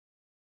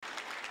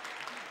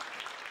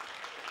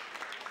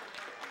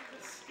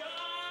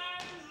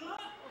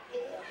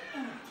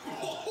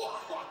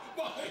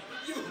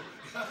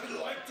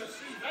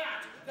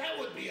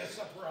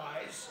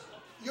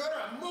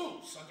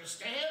moose,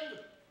 understand?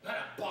 Not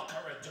a buck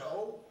or a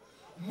doe.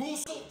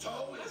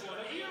 Mooseltoe is I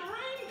want to be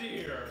a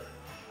reindeer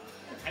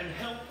and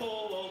help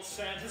pull old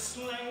Santa's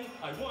sleigh.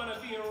 I want to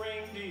be a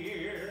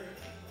reindeer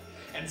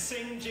and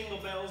sing jingle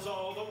bells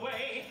all the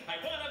way. I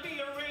want to be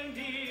a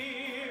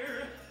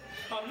reindeer.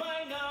 On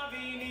my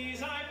knobby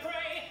knees I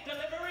pray,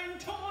 delivering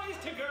toys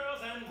to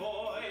girls and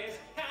boys,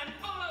 and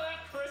all of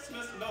that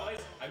Christmas noise.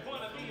 I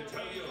want to be a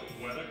Tell you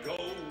reindeer. where to go.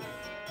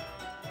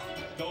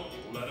 Don't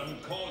let them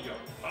call you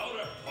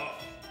powder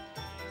puff.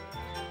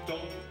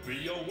 Don't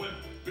be a wimp,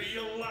 be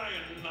a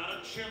lion,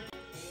 not a chimp.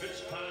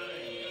 It's time.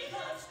 Believe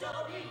the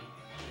story.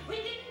 We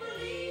didn't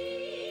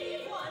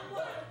believe one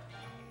word.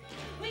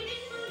 We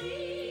didn't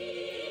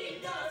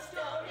believe the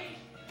story.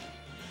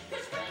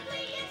 'Cause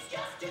frankly, it's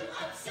just too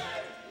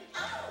absurd.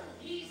 Oh,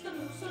 he's the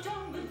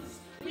Mooseltoe moose.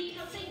 We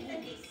don't sing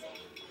and he sings.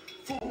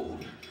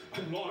 Food,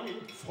 I'm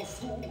longing for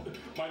food.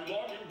 My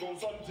longing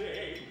goes on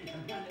day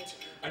and night.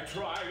 I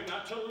try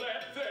not to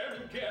let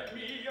them get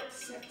me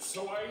upset,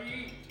 so I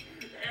eat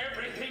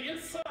everything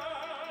inside.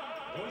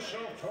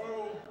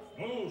 Mooseltoe,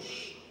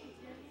 Moose.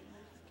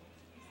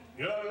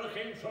 You're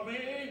looking for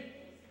me?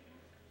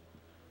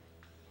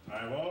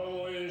 I've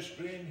always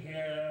been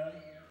here.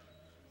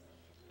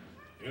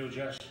 You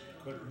just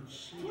couldn't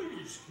see.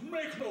 Please,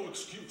 make no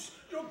excuse.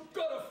 You've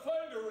got to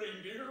find a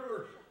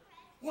reindeer.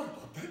 What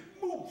about that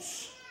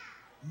moose?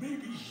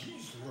 Maybe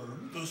he's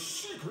learned the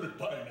secret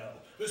by now.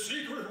 The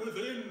secret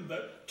within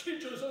that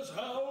teaches us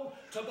how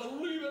to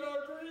believe in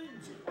our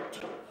dreams.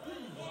 Just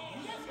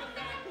come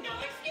back, no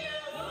excuse.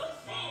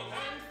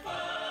 And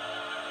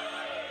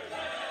fire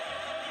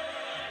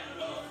that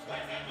moose.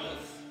 Where's that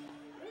moose?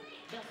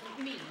 Doesn't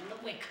mean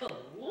that we're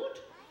cold.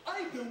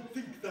 I don't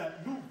think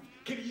that move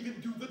can even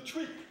do the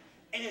trick,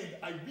 and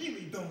I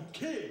really don't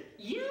care.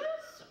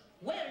 Yes?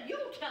 Well, you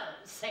tell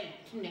Saint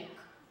Nick.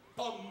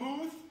 A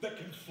moose that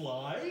can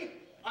fly?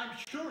 I'm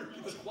sure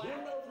he was One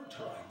over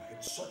time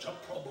had such a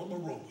problem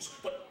arose,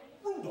 but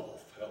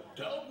Rudolph helped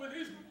out with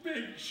his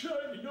big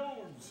shiny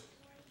nose.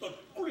 The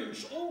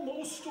Grinch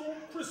almost stole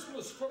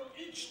Christmas from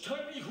each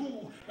tiny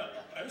who. Now,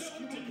 ask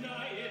Don't you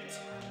deny it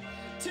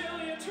till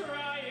you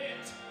try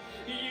it.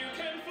 You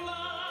can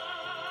fly.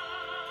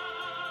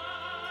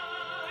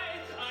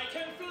 I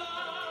can fly.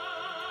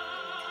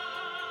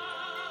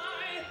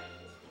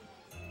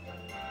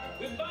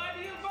 Goodbye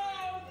to you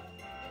both.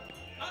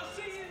 I'll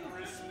see you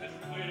crisp and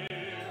clear.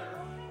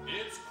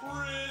 It's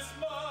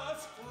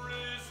Christmas,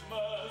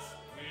 Christmas.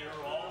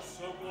 We're all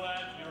so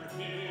glad you're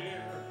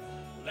here.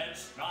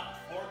 Let's not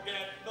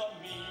forget the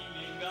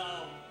meaning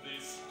of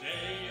this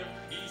day of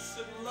peace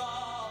and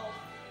love.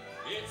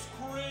 It's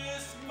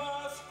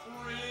Christmas,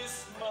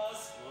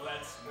 Christmas.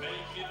 Let's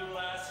make it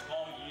last